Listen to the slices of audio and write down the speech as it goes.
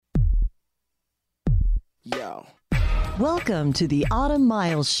Yo. Welcome to the Autumn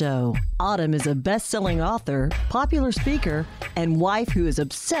Miles Show. Autumn is a best-selling author, popular speaker, and wife who is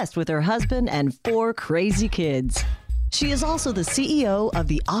obsessed with her husband and 4 crazy kids. She is also the CEO of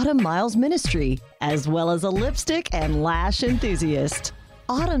the Autumn Miles Ministry, as well as a lipstick and lash enthusiast.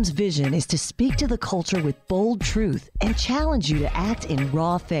 Autumn's vision is to speak to the culture with bold truth and challenge you to act in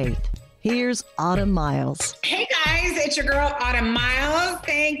raw faith. Here's Autumn Miles. Hey guys, it's your girl Autumn Miles.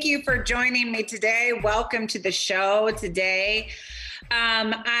 Thank you for joining me today. Welcome to the show today.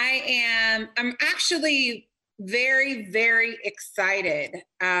 I'm actually very, very excited.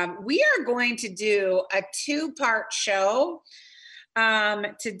 We are going to do a 2-part show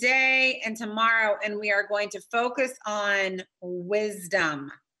today and tomorrow, and we are going to focus on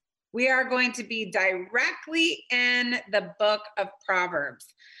wisdom. We are going to be directly in the book of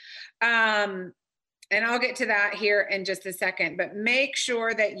Proverbs. And I'll get to that here in just a second, but make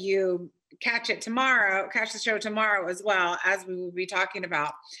sure that you catch the show tomorrow as well, as we will be talking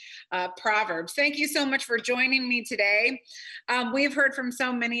about Proverbs. Thank you so much for joining me today. We've heard from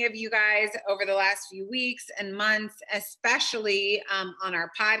so many of you guys over the last few weeks and months, especially on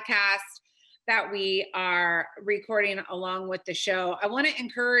our podcast that we are recording along with the show. I want to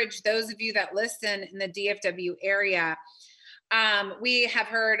encourage those of you that listen in the DFW area. We have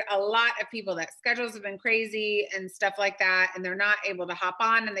heard a lot of people that schedules have been crazy and stuff like that, and they're not able to hop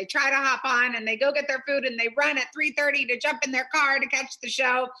on, and they try to hop on and they go get their food and they run at 3:30 to jump in their car to catch the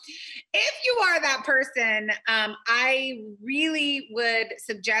show. If you are that person, I really would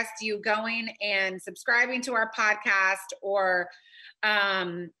suggest you going and subscribing to our podcast or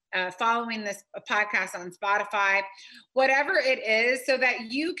following this podcast on Spotify, whatever it is, so that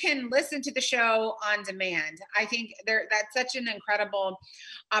you can listen to the show on demand. I think that's such an incredible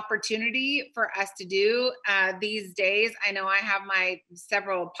opportunity for us to do these days. I know I have my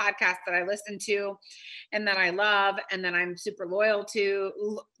several podcasts that I listen to and that I love and that I'm super loyal to.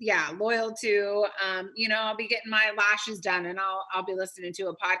 I'll be getting my lashes done and I'll be listening to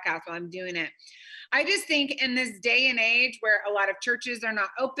a podcast while I'm doing it. I just think in this day and age where a lot of churches are not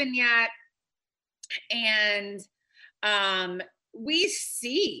open yet, and we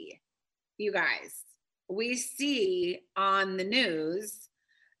see on the news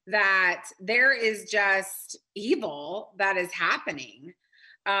that there is just evil that is happening.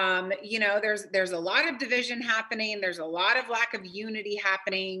 There's a lot of division happening. There's a lot of lack of unity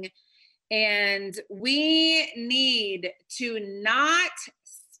happening. And we need to not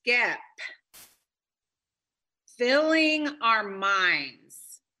skip filling our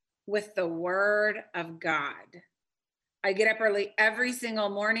minds with the Word of God. I get up early every single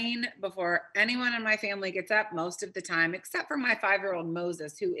morning before anyone in my family gets up, most of the time, except for my 5-year-old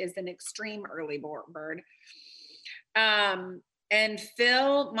Moses, who is an extreme early bird, and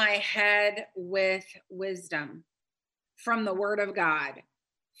fill my head with wisdom from the Word of God.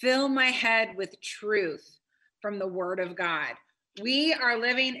 Fill my head with truth from the Word of God. We are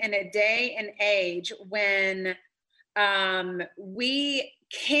living in a day and age when we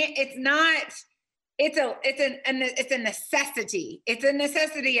can't, it's a necessity. It's a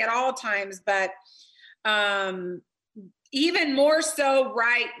necessity at all times, but even more so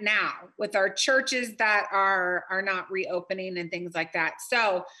right now with our churches that are not reopening and things like that.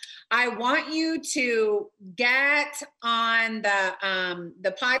 So I want you to get on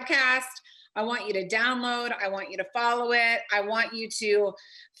the podcast. I want you to download. I want you to follow it. I want you to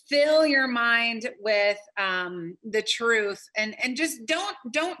fill your mind with the truth, and just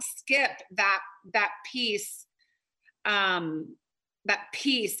don't skip that piece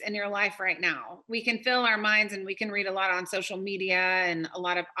in your life right now. We can fill our minds, and we can read a lot on social media and a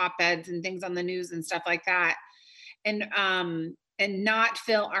lot of op-eds and things on the news and stuff like that, and not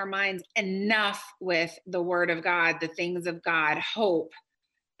fill our minds enough with the Word of God, the things of God, hope,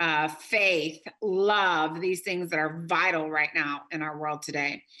 faith, love, these things that are vital right now in our world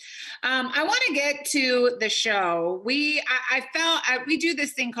today. I want to get to the show. I felt we do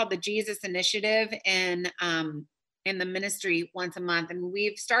this thing called the Jesus Initiative in the ministry once a month, and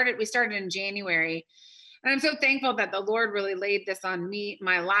we started in January. And I'm so thankful that the Lord really laid this on me,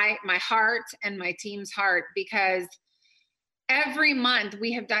 my life, my heart, and my team's heart, because every month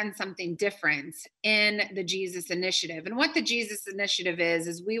we have done something different in the Jesus Initiative. And what the Jesus Initiative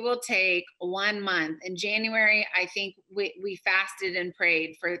is we will take 1 month. In January, I think we fasted and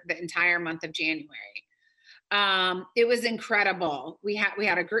prayed for the entire month of January. It was incredible. We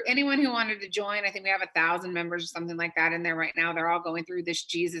had a group, anyone who wanted to join. I think we have 1,000 members or something like that in there right now. They're all going through this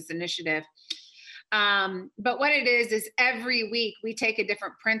Jesus Initiative. But what it is every week we take a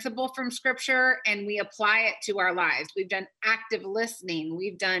different principle from scripture and we apply it to our lives. We've done active listening.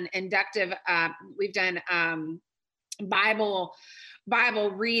 We've done inductive, we've done Bible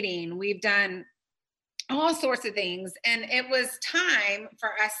reading. We've done all sorts of things. And it was time for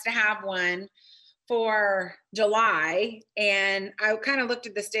us to have one for July. And I kind of looked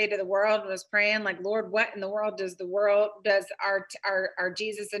at the state of the world and was praying like, Lord, what in the world does our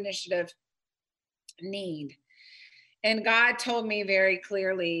Jesus initiative need? And God told me very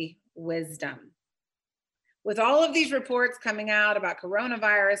clearly, wisdom. With all of these reports coming out about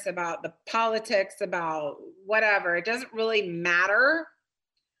coronavirus, about the politics, about whatever, it doesn't really matter.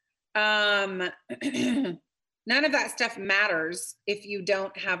 None of that stuff matters if you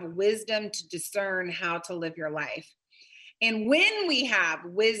don't have wisdom to discern how to live your life. And when we have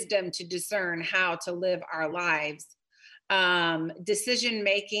wisdom to discern how to live our lives, decision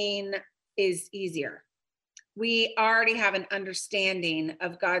making is easier. We already have an understanding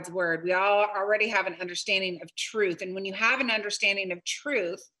of God's word. We all already have an understanding of truth. And when you have an understanding of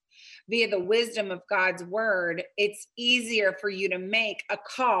truth via the wisdom of God's word, it's easier for you to make a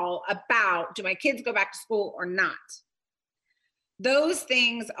call about, do my kids go back to school or not? Those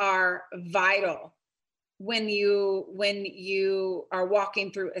things are vital when you are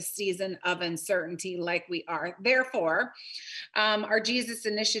walking through a season of uncertainty like we are. Therefore, our Jesus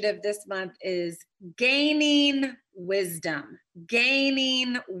initiative this month is gaining wisdom, not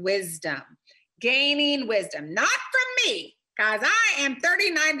from me, guys. I am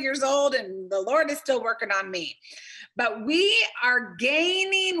 39 years old and the Lord is still working on me. But we are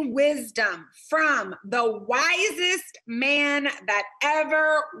gaining wisdom from the wisest man that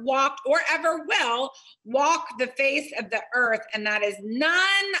ever walked or ever will walk the face of the earth. And that is none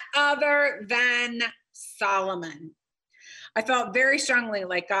other than Solomon. I felt very strongly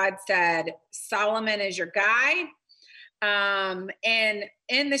like God said, Solomon is your guide. And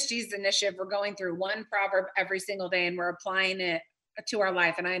in this Jesus initiative, we're going through one proverb every single day and we're applying it to our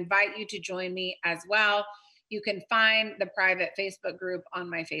life. And I invite you to join me as well. You can find the private Facebook group on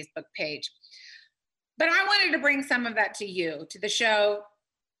my Facebook page. But I wanted to bring some of that to you, to the show,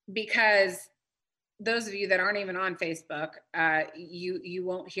 because those of you that aren't even on Facebook, you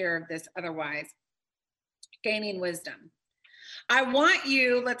won't hear of this otherwise. Gaining wisdom. I want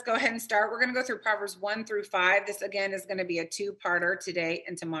you, let's go ahead and start. We're going to go through Proverbs 1 through 5. This, again, is going to be a two-parter today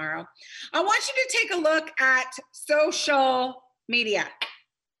and tomorrow. I want you to take a look at social media.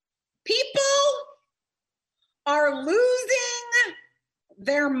 People are losing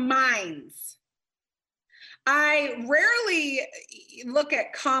their minds. I rarely look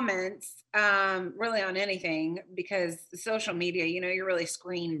at comments really on anything because social media, you're really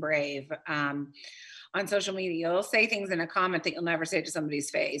screen brave. On social media, you'll say things in a comment that you'll never say to somebody's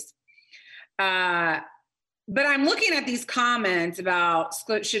face. But I'm looking at these comments about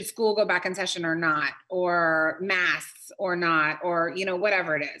should school go back in session or not, or masks or not, or,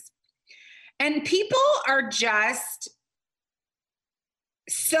 whatever it is. And people are just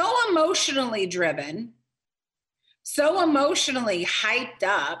so emotionally driven, so emotionally hyped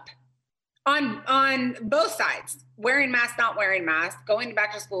up on both sides, wearing masks, not wearing masks, going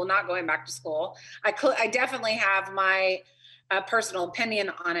back to school, not going back to school. I definitely have my personal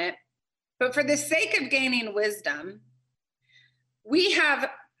opinion on it. But for the sake of gaining wisdom, we have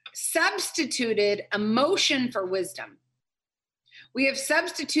substituted emotion for wisdom. We have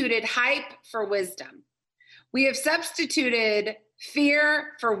substituted hype for wisdom. We have substituted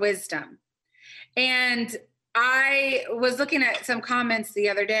fear for wisdom. And I was looking at some comments the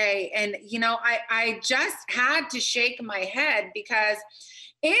other day and, I just had to shake my head because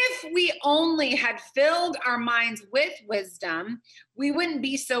if we only had filled our minds with wisdom, we wouldn't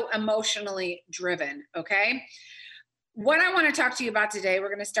be so emotionally driven, okay? What I want to talk to you about today, we're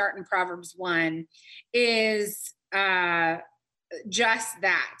going to start in Proverbs 1, is just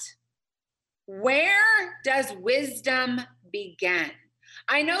that. Where does wisdom begin?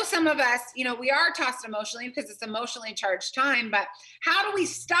 I know some of us, we are tossed emotionally because it's emotionally charged time, but how do we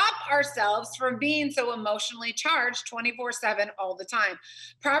stop ourselves from being so emotionally charged 24/7 all the time?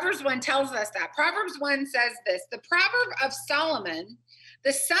 Proverbs 1 tells us that. Proverbs 1 says this, the proverb of Solomon,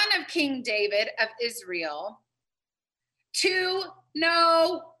 the son of King David of Israel, to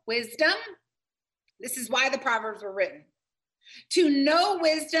know wisdom. This is why the Proverbs were written. To know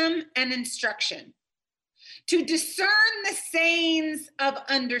wisdom and instruction. To discern the sayings of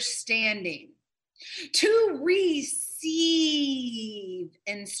understanding, to receive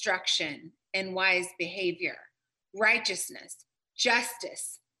instruction in wise behavior, righteousness,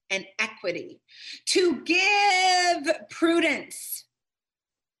 justice, and equity, to give prudence,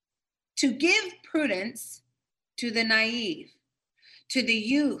 to give prudence to the naive, to the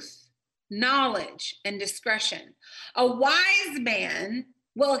youth, knowledge and discretion. A wise man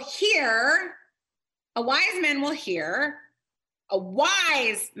will hear, a wise man will hear, a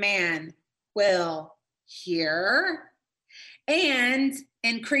wise man will hear and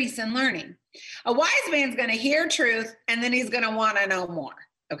increase in learning. A wise man's going to hear truth and then he's going to want to know more.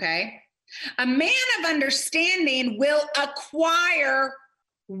 Okay. A man of understanding will acquire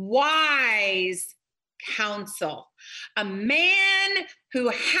wise counsel. A man who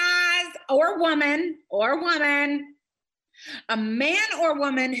has, or woman, a man or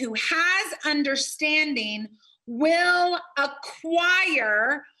woman who has understanding will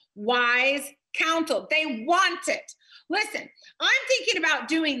acquire wise counsel. They want it. Listen, I'm thinking about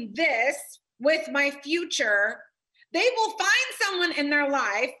doing this with my future. They will find someone in their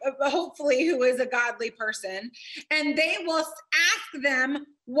life, hopefully who is a godly person, and they will ask them,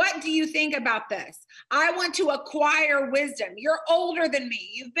 what do you think about this? I want to acquire wisdom. You're older than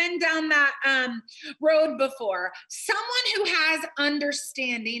me. You've been down that road before. Someone who has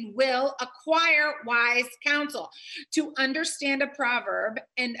understanding will acquire wise counsel. To understand a proverb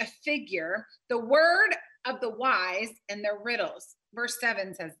and a figure, the word of the wise and their riddles. Verse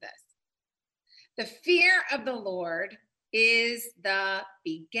 7 says this. The fear of the Lord is the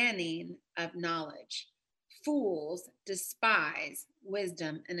beginning of knowledge. Fools despise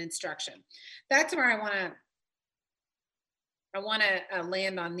wisdom and instruction. That's where I want to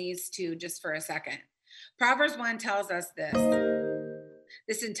land on these two just for a second. Proverbs 1 tells us this.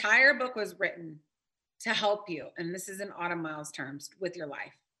 This entire book was written to help you, and this is in Autumn Miles terms, with your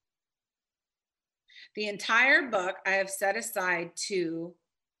life. The entire book I have set aside to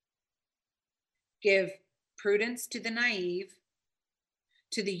give prudence to the naive,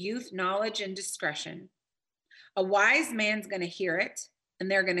 to the youth, knowledge and discretion. A wise man's going to hear it, and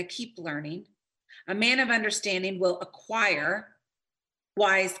they're going to keep learning. A man of understanding will acquire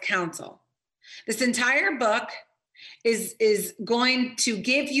wise counsel. This entire book is going to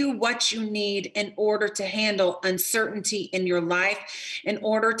give you what you need in order to handle uncertainty in your life, in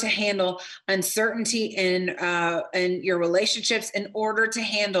order to handle uncertainty in your relationships, in order to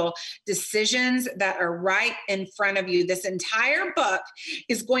handle decisions that are right in front of you. This entire book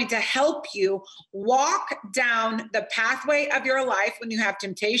is going to help you walk down the pathway of your life when you have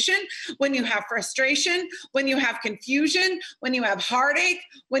temptation, when you have frustration, when you have confusion, when you have heartache,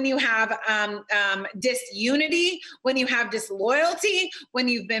 when you have disunity, when you have disloyalty, when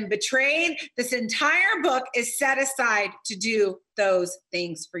you've been betrayed. This entire book is set aside to do those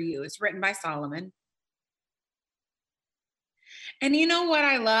things for you. It's written by Solomon. And you know what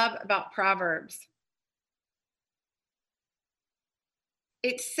I love about Proverbs?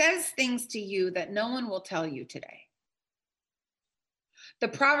 It says things to you that no one will tell you today. The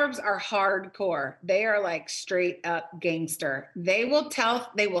Proverbs are hardcore. They are like straight up gangster. They will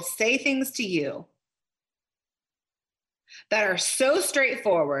say things to you that are so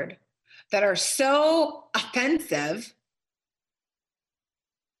straightforward, that are so offensive,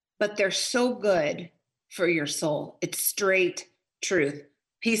 but they're so good for your soul. It's straight truth.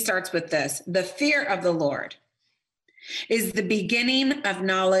 He starts with this. The fear of the Lord is the beginning of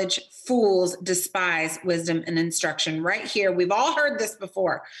knowledge. Fools despise wisdom and instruction. Right here, we've all heard this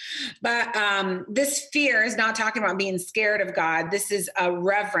before, but this fear is not talking about being scared of God. This is a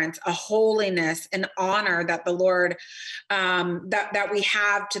reverence, a holiness, an honor that the Lord, that we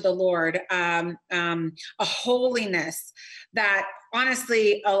have to the Lord, a holiness that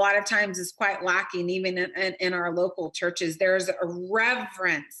honestly a lot of times is quite lacking even in our local churches. There's a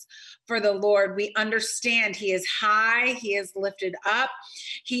reverence for the Lord. We understand he is high, he is lifted up,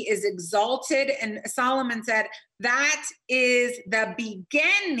 he is exalted. And Solomon said, that is the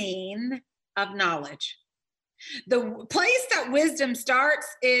beginning of knowledge. The place that wisdom starts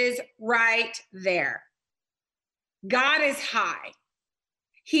is right there. God is high.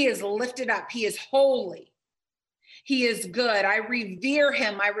 He is lifted up. He is holy. He is good. I revere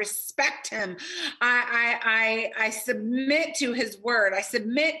him. I respect him. I submit to his word. I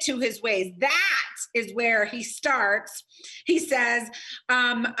submit to his ways. That is where he starts. He says,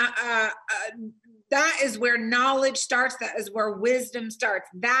 that is where knowledge starts. That is where wisdom starts.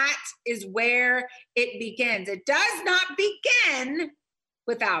 That is where it begins. It does not begin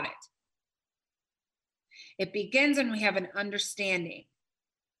without it. It begins when we have an understanding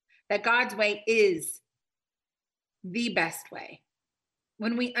that God's way is the best way.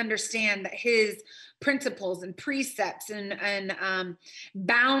 When we understand that his principles and precepts and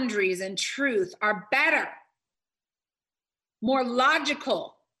boundaries and truth are better, more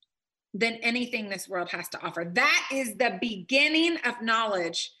logical than anything this world has to offer. That is the beginning of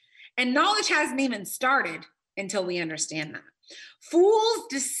knowledge. And knowledge hasn't even started until we understand that. Fools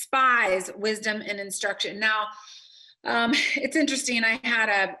despise wisdom and instruction. Now, it's interesting. I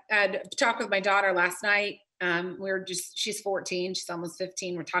had a talk with my daughter last night. She's 14, she's almost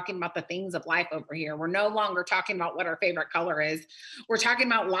 15. We're talking about the things of life over here. We're no longer talking about what our favorite color is. We're talking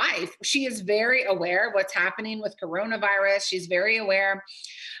about life. She is very aware of what's happening with coronavirus. She's very aware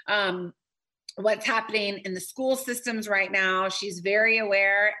what's happening in the school systems right now. She's very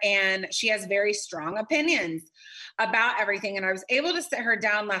aware, and she has very strong opinions about everything. And I was able to sit her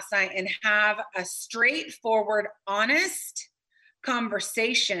down last night and have a straightforward, honest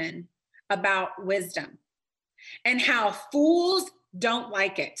conversation about wisdom and how fools don't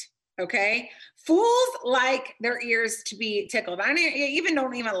like it. Okay. Fools like their ears to be tickled. I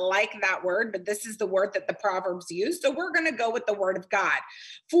don't even like that word, but this is the word that the Proverbs use. So we're going to go with the word of God.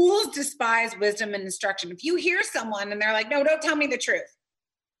 Fools despise wisdom and instruction. If you hear someone and they're like, no, don't tell me the truth.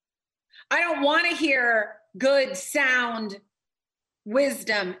 I don't want to hear good, sound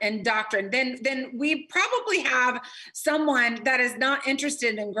wisdom and doctrine, then we probably have someone that is not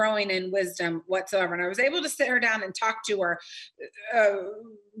interested in growing in wisdom whatsoever. And I was able to sit her down and talk to her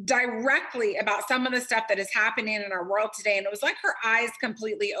directly about some of the stuff that is happening in our world today. And it was like her eyes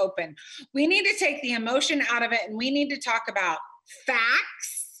completely open. We need to take the emotion out of it, and we need to talk about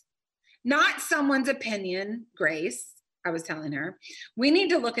facts, not someone's opinion. Grace, I was telling her, we need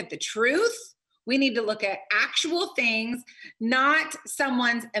to look at the truth. We need to look at actual things, not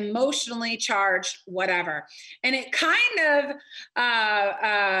someone's emotionally charged whatever. And it kind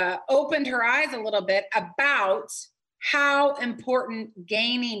of opened her eyes a little bit about how important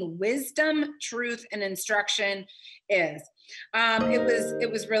gaining wisdom, truth, and instruction is.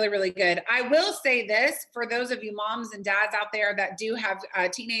 It was really, really good. I will say this for those of you moms and dads out there that do have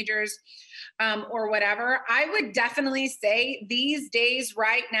teenagers or whatever, I would definitely say these days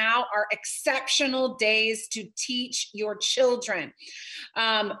right now are exceptional days to teach your children.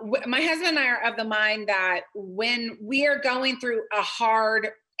 My husband and I are of the mind that when we are going through a hard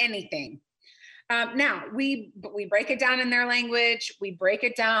anything, now we break it down in their language. We break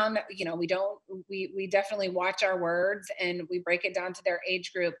it down, we definitely watch our words, and we break it down to their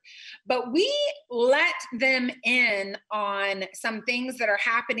age group, but we let them in on some things that are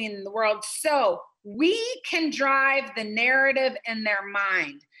happening in the world so we can drive the narrative in their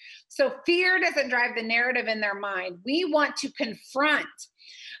mind. So fear doesn't drive the narrative in their mind. We want to confront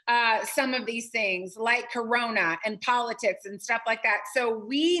some of these things like Corona and politics and stuff like that. So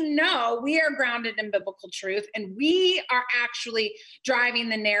we know we are grounded in biblical truth, and we are actually driving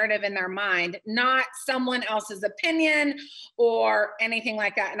the narrative in their mind, not someone else's opinion or anything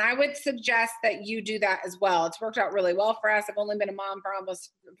like that. And I would suggest that you do that as well. It's worked out really well for us. I've only been a mom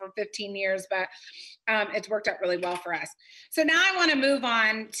for 15 years, but it's worked out really well for us. So now I want to move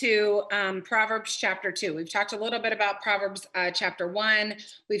on to Proverbs chapter 2. We've talked a little bit about Proverbs chapter 1.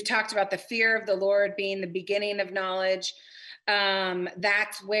 We've talked about the fear of the Lord being the beginning of knowledge.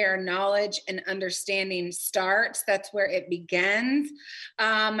 That's where knowledge and understanding starts. That's where it begins.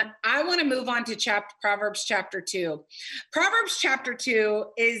 I want to move on to Proverbs chapter 2. Proverbs chapter 2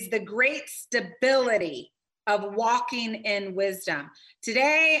 is the great stability of walking in wisdom.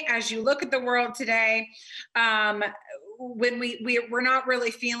 Today, as you look at the world today, when we're not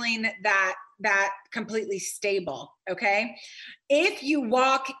really feeling that completely stable, okay? If you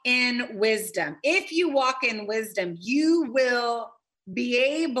walk in wisdom, you will be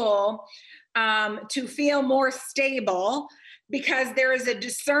able to feel more stable, because there is a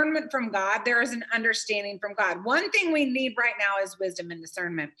discernment from God. There is an understanding from God. One thing we need right now is wisdom and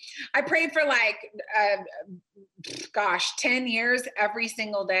discernment. I prayed for 10 years every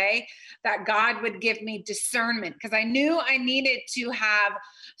single day that God would give me discernment, because I knew I needed to have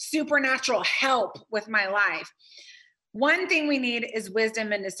supernatural help with my life. One thing we need is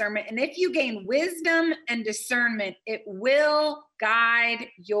wisdom and discernment. And if you gain wisdom and discernment, it will guide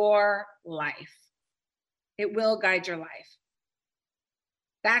your life. It will guide your life.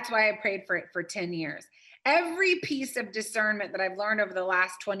 That's why I prayed for it for 10 years. Every piece of discernment that I've learned over the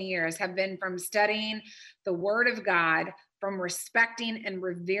last 20 years have been from studying the Word of God, from respecting and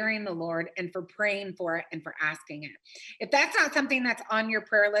revering the Lord, and for praying for it and for asking it. If that's not something that's on your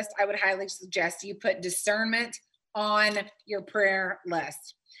prayer list, I would highly suggest you put discernment on your prayer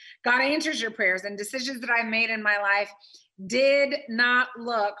list. God answers your prayers, and decisions that I've made in my life did not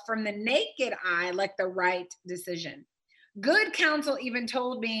look from the naked eye like the right decision. Good counsel even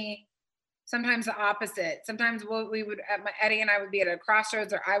told me sometimes the opposite. Sometimes Eddie and I would be at a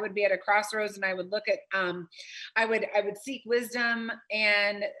crossroads, or I would be at a crossroads, and I would look at, I would seek wisdom,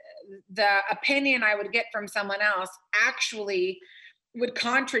 and the opinion I would get from someone else actually would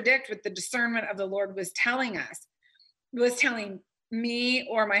contradict what the discernment of the Lord was telling us, was telling me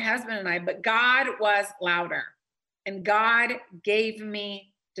or my husband and I, but God was louder and God gave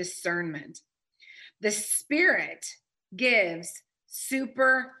me discernment. The Spirit gives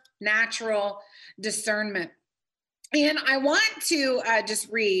supernatural discernment. And I want to just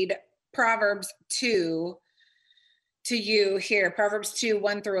read Proverbs 2 to you here. Proverbs 2,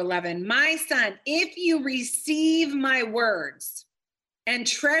 1 through 11. My son, if you receive my words and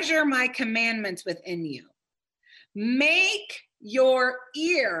treasure my commandments within you, make your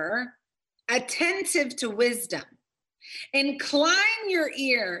ear attentive to wisdom. Incline your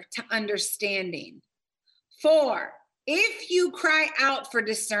ear to understanding. For if you cry out for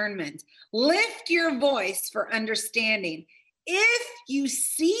discernment, lift your voice for understanding. If you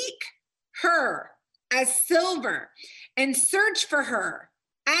seek her as silver and search for her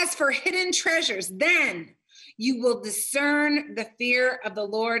as for hidden treasures, then you will discern the fear of the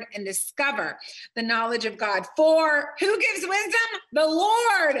Lord and discover the knowledge of God. For who gives wisdom? The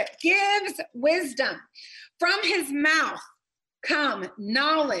Lord gives wisdom. From his mouth come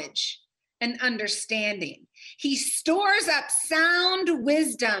knowledge and understanding. He stores up sound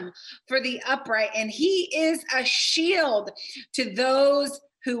wisdom for the upright, and he is a shield to those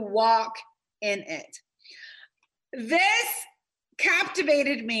who walk in it. This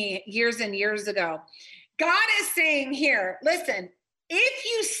captivated me years and years ago. God is saying here, listen, if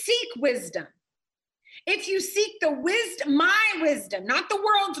you seek wisdom, if you seek the wisdom, my wisdom, not the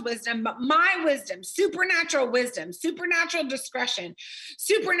world's wisdom, but my wisdom, supernatural discretion,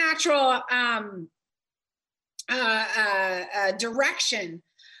 supernatural direction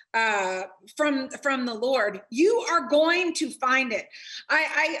from the Lord, you are going to find it.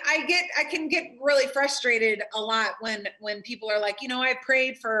 I can get really frustrated a lot when people are like, I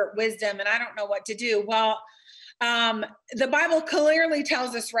prayed for wisdom and I don't know what to do. Well, the Bible clearly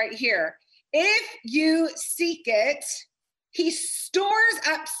tells us right here, if you seek it, he stores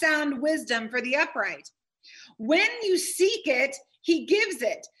up sound wisdom for the upright. When you seek it, he gives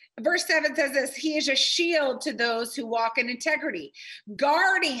it. Verse 7 says this, he is a shield to those who walk in integrity,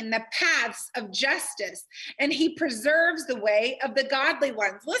 guarding the paths of justice, and he preserves the way of the godly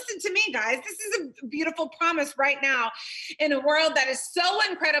ones. Listen to me, guys. This is a beautiful promise right now in a world that is so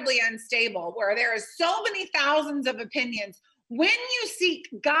incredibly unstable, where there is so many thousands of opinions. When you seek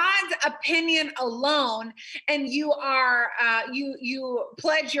God's opinion alone, and you are you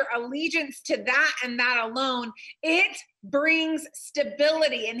pledge your allegiance to that and that alone, it brings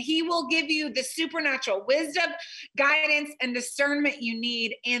stability, and he will give you the supernatural wisdom, guidance, and discernment you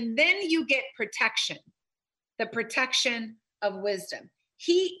need, and then you get protection, the protection of wisdom.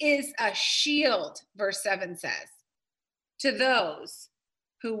 He is a shield, verse 7 says, to those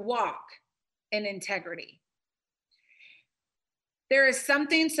who walk in integrity. There is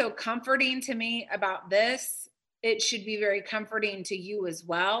something so comforting to me about this. It should be very comforting to you as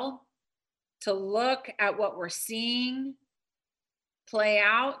well, to look at what we're seeing play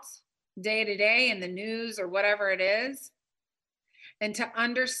out day to day in the news or whatever it is, and to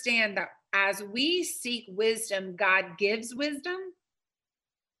understand that as we seek wisdom, God gives wisdom,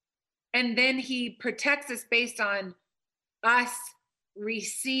 and then he protects us based on us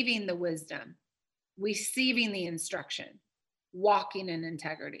receiving the wisdom, receiving the instruction, walking in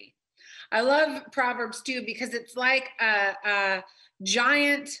integrity. I love Proverbs 2 because it's like a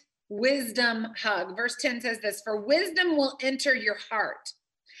giant wisdom hug. Verse 10 says this, for wisdom will enter your heart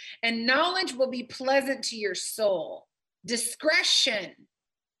and knowledge will be pleasant to your soul. Discretion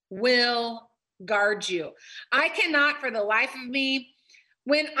will guard you. I cannot for the life of me,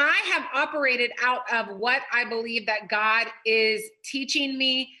 when I have operated out of what I believe that God is teaching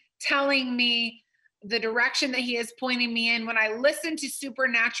me, telling me, the direction that he is pointing me in, when I listen to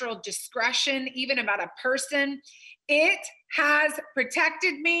supernatural discretion, even about a person, it has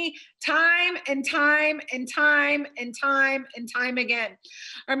protected me time and time and time and time and time again.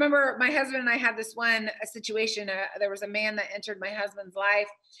 I remember my husband and I had this one situation. There was a man that entered my husband's life,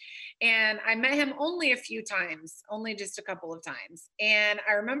 and I met him only a few times, only just a couple of times. And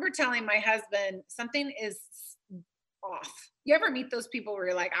I remember telling my husband, something is off. You ever meet those people where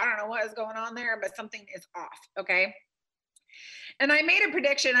you're like, I don't know what is going on there, but something is off. Okay. And I made a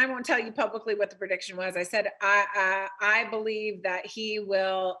prediction. I won't tell you publicly what the prediction was. I said, I believe that he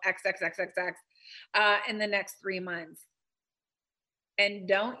will XXXXX in the next 3 months. And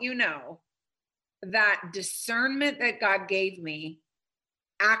don't you know that discernment that God gave me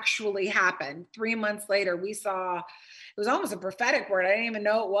actually happened? 3 months later, we saw, it was almost a prophetic word. I didn't even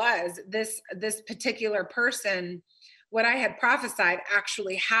know it was. This particular person what I had prophesied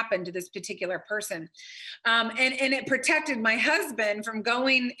actually happened to this particular person. And it protected my husband from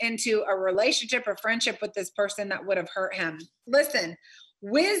going into a relationship or friendship with this person that would have hurt him. Listen,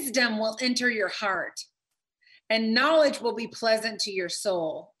 wisdom will enter your heart, and knowledge will be pleasant to your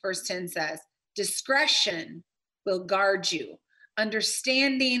soul. Verse 10 says, discretion will guard you.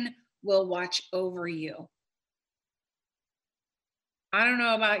 Understanding will watch over you. I don't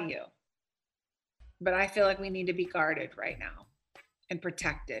know about you, but I feel like we need to be guarded right now and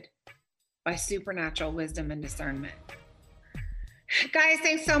protected by supernatural wisdom and discernment. Guys,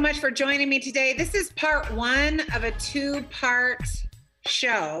 thanks so much for joining me today. This is part 1 of a 2-part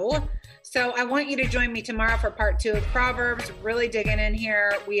show. So I want you to join me tomorrow for part 2 of Proverbs. Really digging in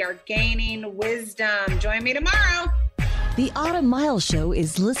here. We are gaining wisdom. Join me tomorrow. The Autumn Miles Show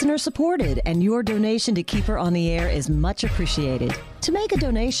is listener supported, and your donation to keep her on the air is much appreciated. To make a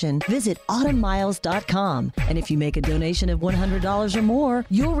donation, visit autumnmiles.com. And if you make a donation of $100 or more,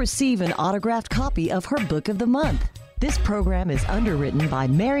 you'll receive an autographed copy of her book of the month. This program is underwritten by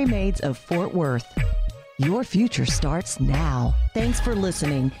Mary Maids of Fort Worth. Your future starts now. Thanks for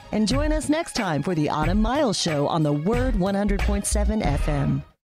listening, and join us next time for the Autumn Miles Show on the Word 100.7 FM.